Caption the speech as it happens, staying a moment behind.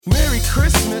Merry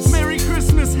Christmas. Merry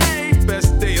Christmas, hey!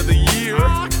 Best day of the year.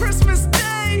 Ah, Christmas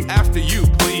Day! After you,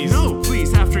 please. No,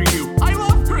 please, after you. I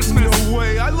love Christmas! No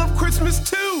way, I love Christmas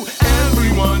too.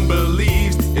 Everyone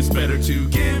believes it's better to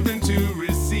give than to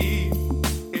receive.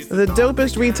 The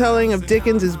dopest retelling of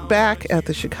Dickens is back at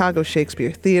the Chicago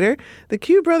Shakespeare Theater. The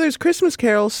Q Brothers Christmas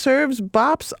Carol serves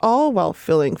bops all while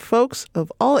filling folks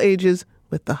of all ages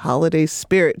with the holiday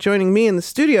spirit. Joining me in the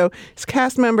studio is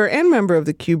cast member and member of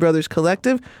the Q Brothers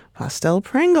Collective, Pastel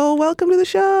Pringle. Welcome to the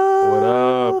show. What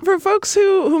up? For folks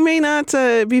who may not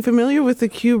be familiar with the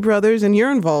Q Brothers and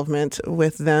your involvement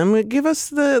with them, give us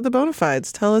the bona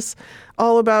fides. Tell us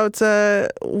all about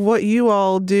what you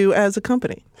all do as a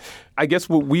company. I guess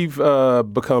what we've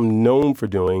become known for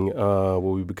doing, what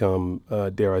we've become,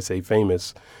 dare I say,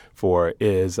 famous for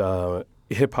is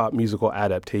hip-hop musical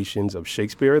adaptations of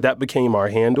Shakespeare. That became our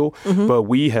handle, but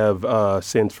we have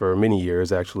since for many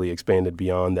years actually expanded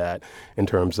beyond that in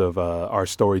terms of our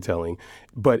storytelling.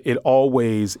 But it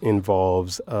always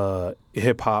involves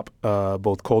hip-hop,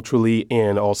 both culturally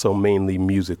and also mainly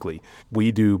musically.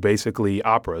 We do basically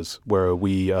operas where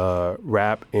we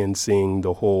rap and sing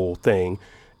the whole thing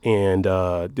and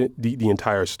the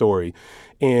entire story.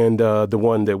 And the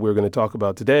one that we're going to talk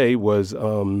about today was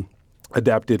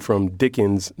adapted from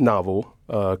Dickens' novel,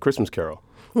 Christmas Carol.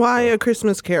 Why a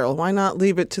Christmas Carol? Why not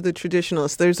leave it to the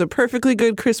traditionalists? There's a perfectly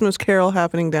good Christmas Carol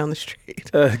happening down the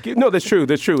street. No, that's true.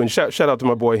 That's true. And shout out to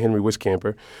my boy Henry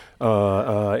Wiscamper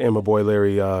and my boy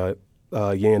Larry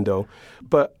Yando.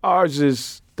 But ours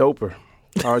is doper.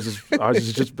 Ours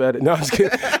is just better. No, I'm just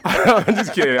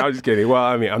kidding. I'm just kidding. Well,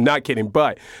 I mean, I'm not kidding.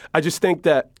 But I just think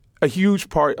that a huge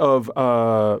part of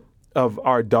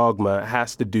our dogma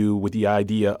has to do with the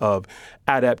idea of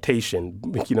adaptation,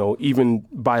 even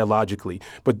biologically,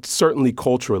 but certainly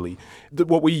culturally.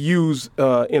 What we use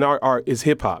in our art is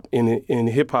hip-hop, and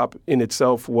hip-hop in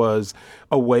itself was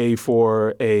a way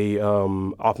for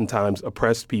oftentimes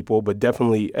oppressed people, but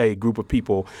definitely a group of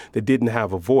people that didn't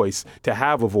have a voice, to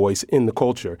have a voice in the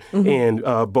culture, and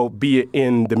both be it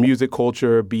in the music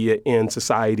culture, be it in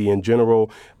society in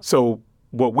general. So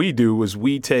what we do is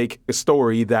we take a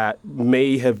story that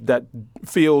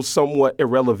feels somewhat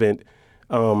irrelevant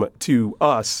to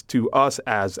us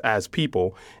as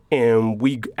people, and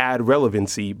we add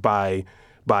relevancy by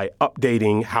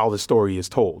updating how the story is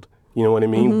told. You know what I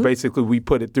mean? Basically, we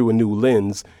put it through a new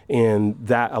lens, and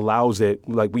that allows it,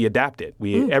 we adapt it.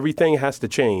 Everything has to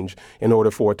change in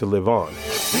order for it to live on.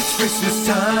 It's Christmas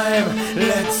time,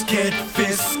 let's get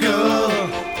fiscal.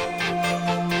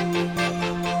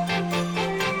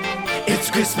 It's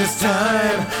Christmas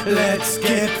time, let's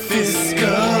get fiscal.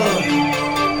 My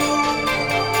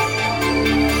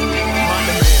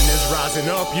demand is rising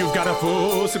up, you've got a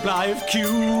full supply of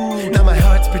Q. Now my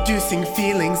heart's producing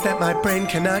feelings that my brain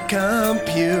cannot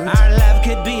compute. Our love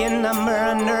could be a number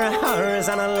under a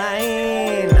horizontal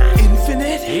line.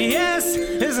 Infinite? Yes,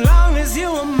 as long as you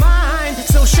are mine.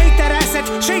 So shake that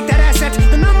asset,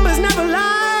 the numbers never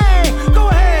lie. Go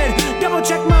ahead, double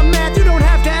check my math, you don't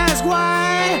have to ask why.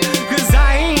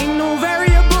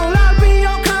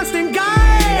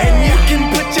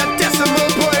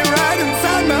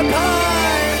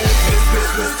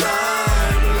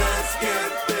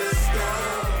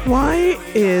 Why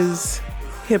is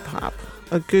hip-hop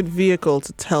a good vehicle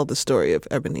to tell the story of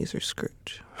Ebenezer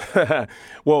Scrooge?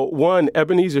 Well, one,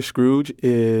 Ebenezer Scrooge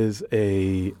is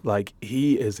he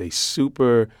is a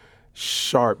super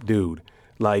sharp dude.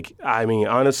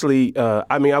 Honestly,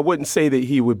 I wouldn't say that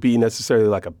he would be necessarily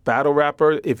like a battle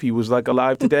rapper if he was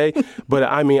alive today, but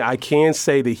I can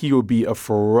say that he would be a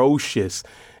ferocious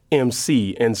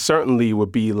MC, and certainly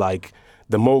would be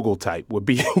the mogul type, would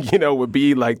be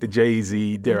like the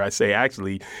Jay-Z, dare I say,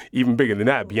 actually even bigger than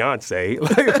that, Beyonce.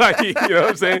 You know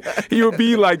what I'm saying? He would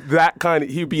be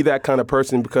that kind of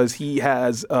person because he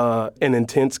has an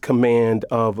intense command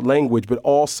of language, but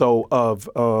also of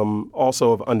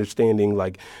understanding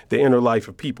the inner life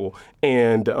of people.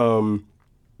 And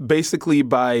basically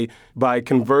by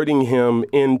converting him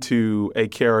into a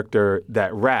character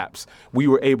that raps, we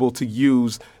were able to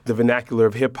use the vernacular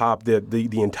of hip-hop,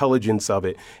 the intelligence of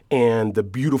it, and the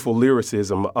beautiful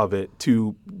lyricism of it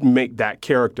to make that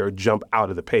character jump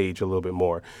out of the page a little bit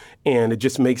more. And it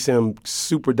just makes him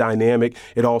super dynamic.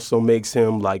 It also makes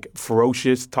him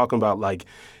ferocious, talking about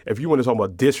if you want to talk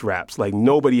about diss raps,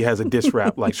 nobody has a diss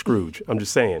rap like Scrooge. I'm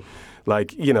just saying.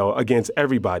 Against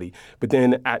everybody. But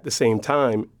then at the same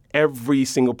time, every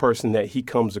single person that he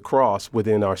comes across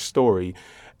within our story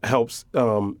helps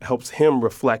him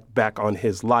reflect back on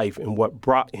his life and what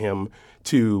brought him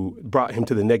to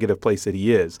the negative place that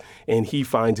he is, and he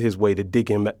finds his way to dig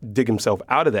himself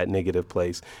out of that negative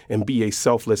place and be a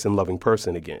selfless and loving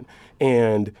person again.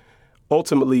 And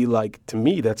ultimately, like, to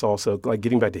me, that's also, like,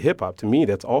 getting back to hip hop. To me,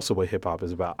 that's also what hip hop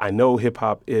is about. I know hip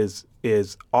hop is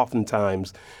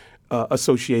oftentimes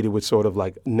associated with sort of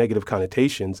like negative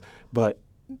connotations, but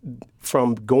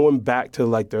from going back to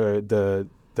like the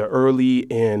early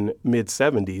and mid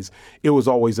 70s, it was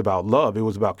always about love. It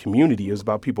was about community. It was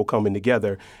about people coming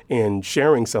together and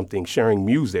sharing something, sharing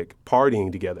music,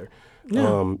 partying together.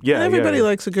 And everybody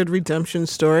likes a good redemption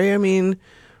story. I mean,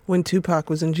 when Tupac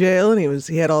was in jail and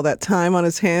he had all that time on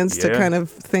his hands to kind of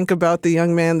think about the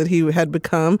young man that he had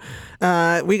become,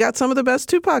 we got some of the best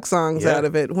Tupac songs out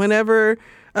of it. Whenever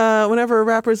a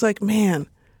rapper's like, man,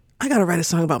 I got to write a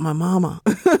song about my mama.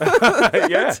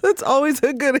 That's always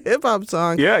a good hip-hop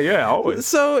song. Yeah, always.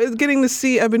 So it's getting to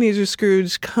see Ebenezer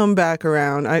Scrooge come back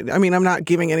around. I mean, I'm not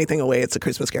giving anything away. It's A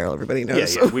Christmas Carol. Everybody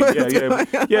knows.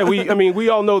 We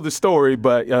all know the story,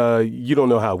 but you don't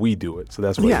know how we do it. So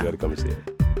that's why you got to come and see it.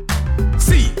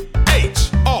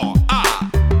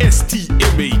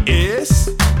 CHRISTMAS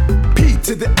P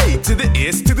to the A to the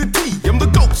S to the T. I'm the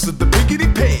ghost of the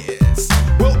Biggity Pants.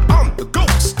 Well, I'm the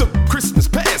ghost of Christmas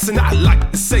past, and I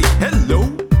like to say hello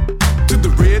to the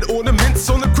red ornaments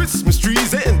on the Christmas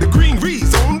trees and the green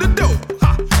wreaths on the door.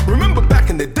 Ha! Remember back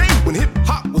in the day when hip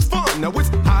hop was fun? Now it's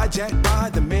hijacked by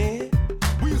the man.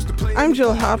 I'm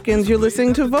Jill Hopkins. You're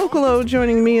listening to Vocalo.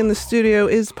 Joining me in the studio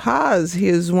is Paz. He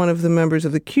is one of the members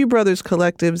of the Q Brothers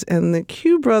Collectives, and the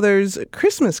Q Brothers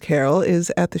Christmas Carol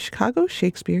is at the Chicago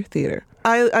Shakespeare Theater.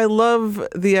 I love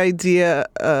the idea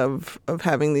of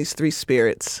having these three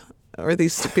spirits, or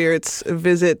these spirits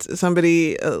visit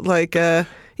somebody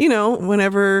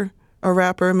whenever a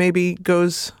rapper maybe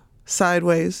goes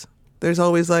sideways, there's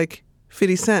always like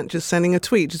 50 Cent just sending a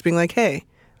tweet, just being like, hey,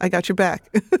 I got your back.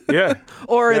 Yeah.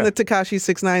 Or in the Tekashi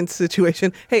 6ix9ine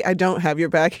situation, hey, I don't have your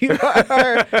back. You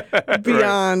are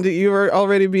beyond. Right. You are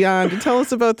already beyond. Tell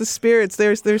us about the spirits.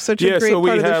 There's such a great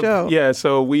part of the show. Yeah,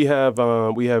 so we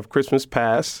have Christmas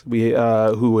Pass,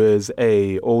 who is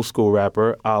a old school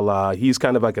rapper. He's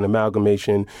kind of like an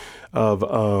amalgamation of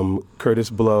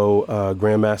Curtis Blow,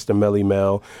 Grandmaster Melly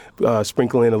Mel,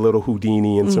 sprinkle in a little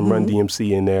Houdini and some Run DMC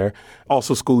in there.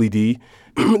 Also Schoolie D.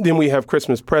 Then we have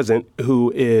Christmas Present,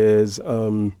 who is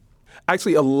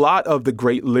actually a lot of the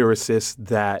great lyricists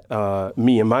that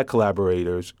me and my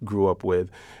collaborators grew up with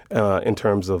in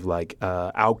terms of like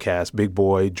Outkast, Big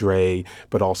Boy, Dre,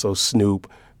 but also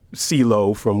Snoop,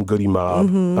 CeeLo from Goody Mob,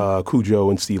 Cujo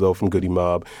and CeeLo from Goody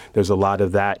Mob. There's a lot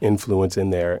of that influence in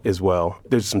there as well.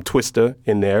 There's some Twista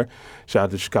in there. Shout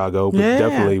out to Chicago, but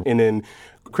definitely. And then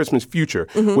Christmas Future,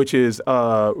 which is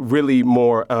really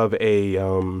more of a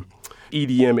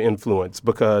EDM influence,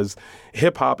 because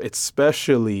hip hop,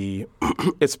 especially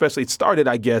it started,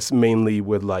 I guess, mainly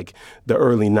with like the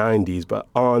early 90s, but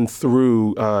on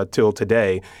through till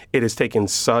today, it has taken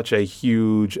such a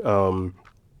huge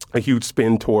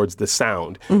spin towards the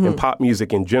sound. And pop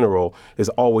music in general is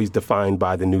always defined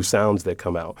by the new sounds that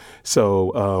come out.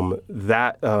 So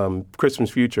that Christmas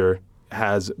Future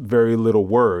has very little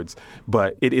words,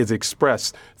 but it is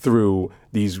expressed through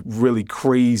these really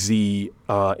crazy,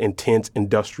 intense,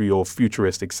 industrial,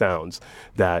 futuristic sounds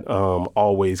that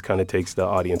always kind of takes the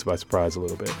audience by surprise a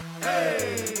little bit.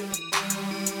 Hey!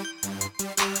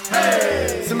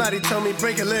 Somebody told me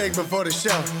break a leg before the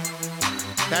show.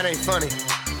 That ain't funny.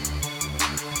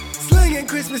 Slinging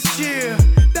Christmas cheer,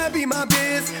 that be my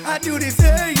biz. I do this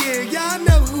every year. Y'all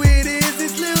know who it is.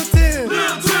 It's Lil Tim.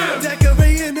 Lil Tim.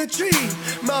 Decorating the tree.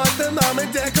 Martha, Mama,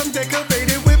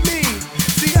 decorated with me.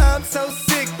 See, I'm so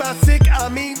sick. By sick, I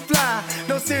mean fly.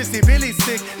 No, seriously, really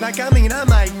sick. Like, I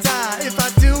might die. If I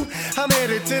do, I'm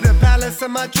headed to the palace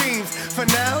of my dreams. For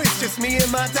now, it's just me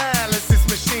and my dialysis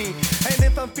machine. And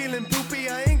if I'm feeling poopy,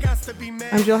 I ain't got to be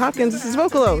mad. I'm Jill Hopkins. This is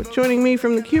Vocalo. Joining me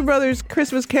from the Q Brothers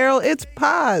Christmas Carol, it's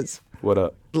Paz. What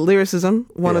up? Lyricism,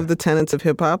 one of the tenets of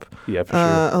hip-hop. Yeah, for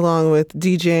sure. Along with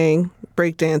DJing,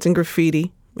 breakdancing,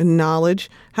 graffiti, and knowledge.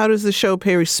 How does the show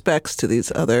pay respects to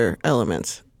these other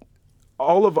elements?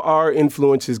 All of our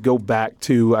influences go back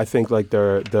to, I think, like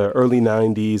the early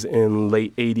 90s and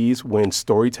late 80s, when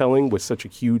storytelling was such a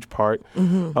huge part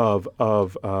of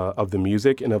the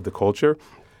music and of the culture.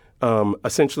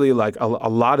 Essentially, like a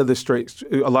lot of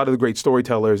the great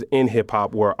storytellers in hip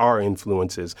hop were our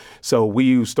influences. So we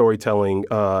use storytelling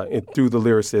through the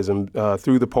lyricism,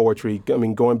 through the poetry. I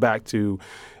mean, going back to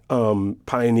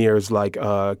pioneers like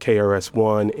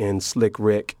KRS-One and Slick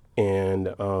Rick and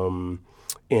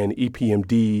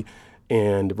EPMD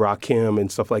and Rakim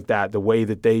and stuff like that, the way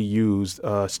that they used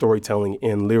storytelling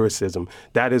and lyricism,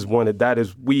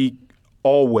 we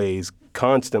always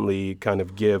constantly kind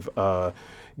of give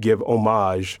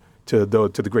homage to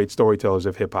the great storytellers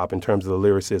of hip hop in terms of the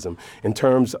lyricism. In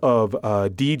terms of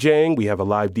DJing, we have a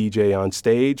live DJ on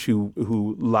stage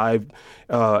who live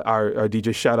our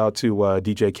DJ. Shout out to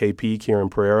DJ KP, Kieran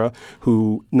Pereira,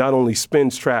 who not only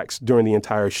spins tracks during the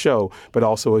entire show, but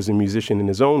also is a musician in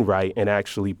his own right and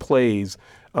actually plays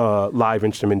live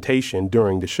instrumentation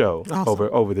during the show. Awesome.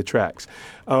 over the tracks.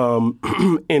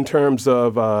 In terms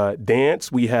of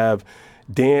dance, we have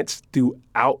dance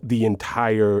throughout the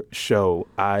entire show.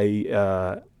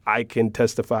 I can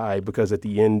testify because at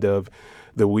the end of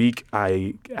the week,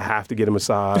 I have to get a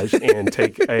massage and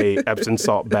take a Epsom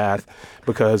salt bath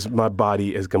because my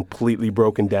body is completely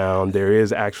broken down. There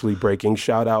is actually breaking.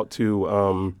 Shout out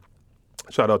to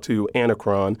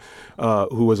Anacron,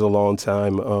 who was a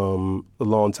longtime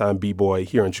b-boy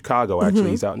here in Chicago.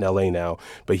 Actually, he's out in LA now,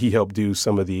 but he helped do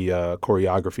some of the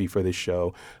choreography for this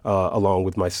show, along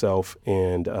with myself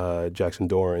and Jackson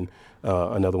Doran,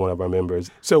 another one of our members.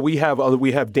 So we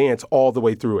have dance all the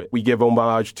way through it. We give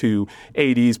homage to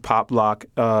 80s pop lock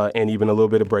and even a little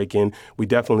bit of break-in. We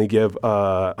definitely give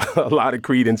a lot of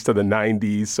credence to the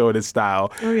 90s sort of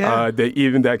style. Oh, yeah.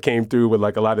 That came through with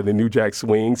like a lot of the New Jack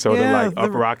Swing, sort of like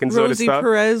up rocking sort of stuff.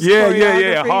 Perez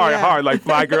hard, like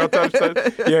fly girl type stuff.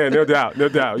 Yeah, no doubt.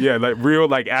 Yeah, like real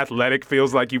like athletic,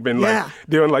 feels like you've been like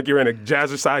doing like you're in a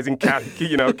jazzercising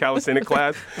calisthenic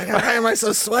class. Why am I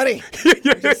so sweaty?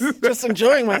 Just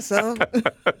enjoying myself.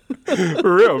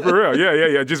 For real.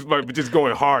 Yeah. Just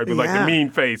going hard, but like the mean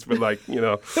face, but like,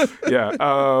 yeah.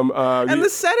 And the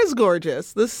set is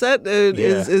gorgeous. The set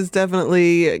is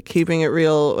definitely keeping it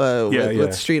real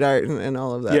with street art and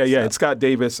all of that. Yeah. And Scott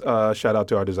Davis, shout out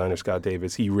to our designer, Scott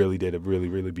Davis. He really did a really,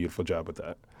 really beautiful job with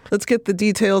that. Let's get the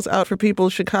details out for people.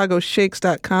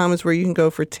 ChicagoShakes.com is where you can go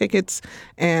for tickets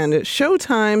and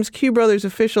showtimes. Q Brothers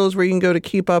Official is where you can go to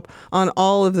keep up on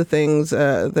all of the things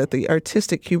that the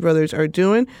artistic Q Brothers are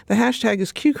doing. The hashtag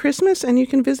is Q Christmas, and you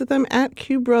can visit them at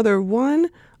QBrother1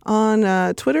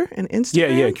 on Twitter and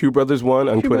Instagram. Yeah, Q Brothers 1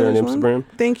 on Twitter and Instagram.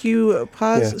 Thank you,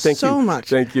 Paz, so much.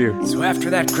 Thank you. So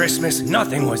after that Christmas,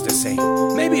 nothing was the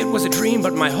same. Maybe it was a dream,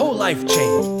 but my whole life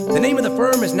changed. The name of the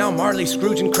firm is now Marley,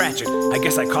 Scrooge, and Cratchit. I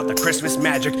guess I caught the Christmas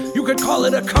magic. You could call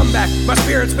it a comeback. My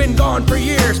spirit's been gone for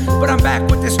years, but I'm back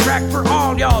with this track for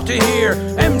all y'all to hear.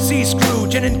 MC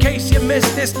Scrooge, and in case you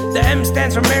missed this, the M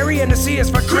stands for Mary and the C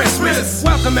is for Christmas.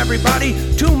 Welcome everybody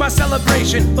to my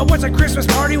celebration. But what's a Christmas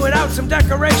party without some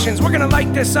decorations? We're gonna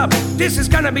light this up. This is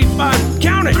gonna be fun.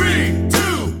 Count it. 3,